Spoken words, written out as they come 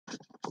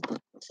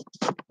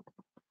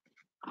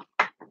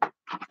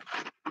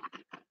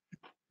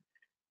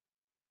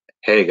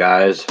Hey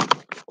guys,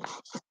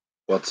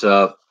 what's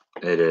up?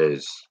 It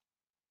is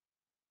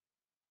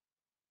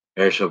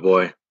Airship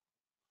Boy.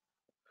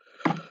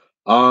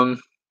 Um,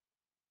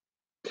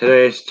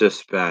 today's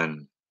just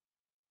been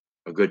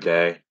a good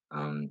day.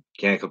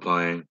 Can't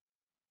complain.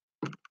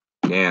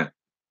 Can't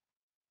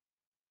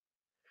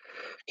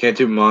can't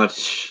do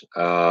much.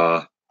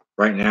 Right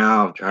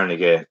now I'm trying to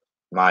get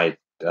my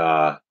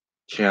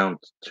channel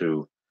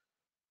to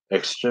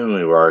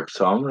extremely work,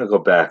 so I'm gonna go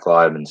back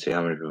live and see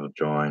how many people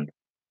join.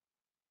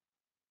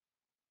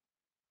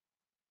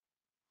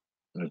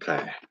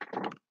 Okay,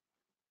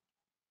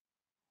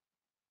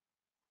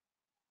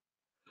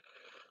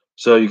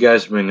 so you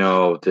guys may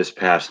know this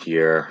past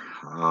year,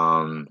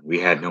 we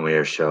had no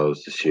air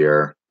shows this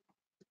year.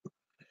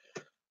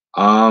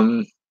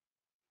 Um,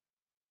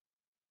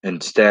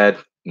 Instead,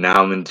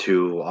 now I'm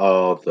into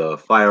all the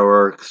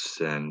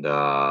fireworks and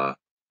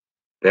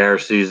bear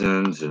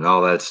seasons and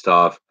all that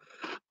stuff.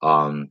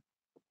 Um,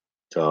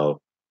 so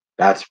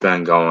that's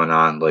been going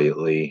on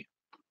lately.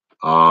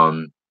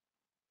 Um,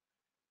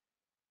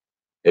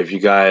 if you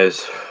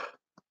guys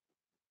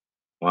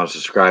want to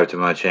subscribe to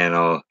my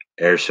channel,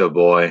 Airshow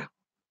Boy,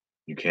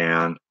 you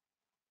can.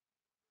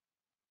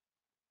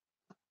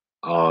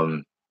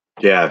 Um,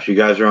 yeah, if you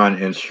guys are on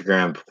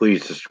Instagram,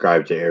 please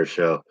subscribe to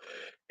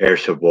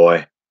Airshow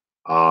Boy.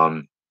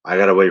 I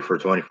gotta wait for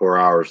 24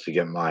 hours to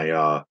get my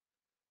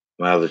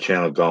other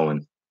channel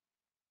going.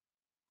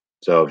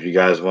 So if you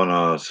guys want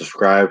to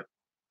subscribe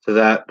to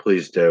that,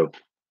 please do.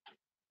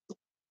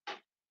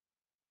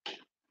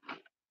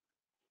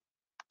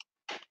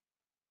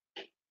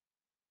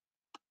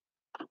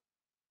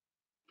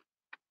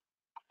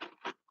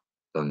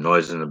 Some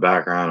noise in the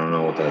background. I don't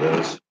know what that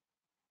is.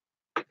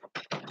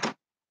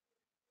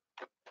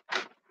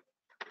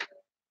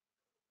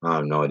 I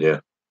have no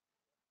idea.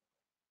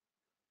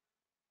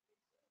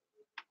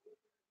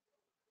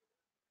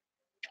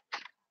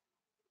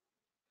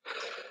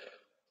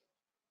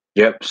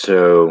 Yep.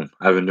 So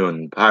I've been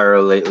doing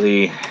pyro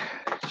lately.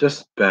 It's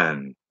just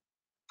been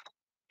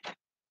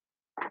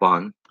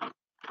fun.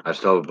 I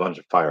still have a bunch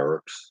of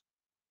fireworks.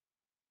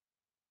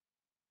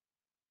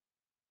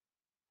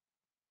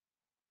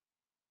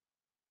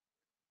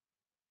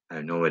 I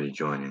have nobody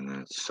joining,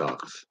 and it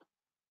sucks.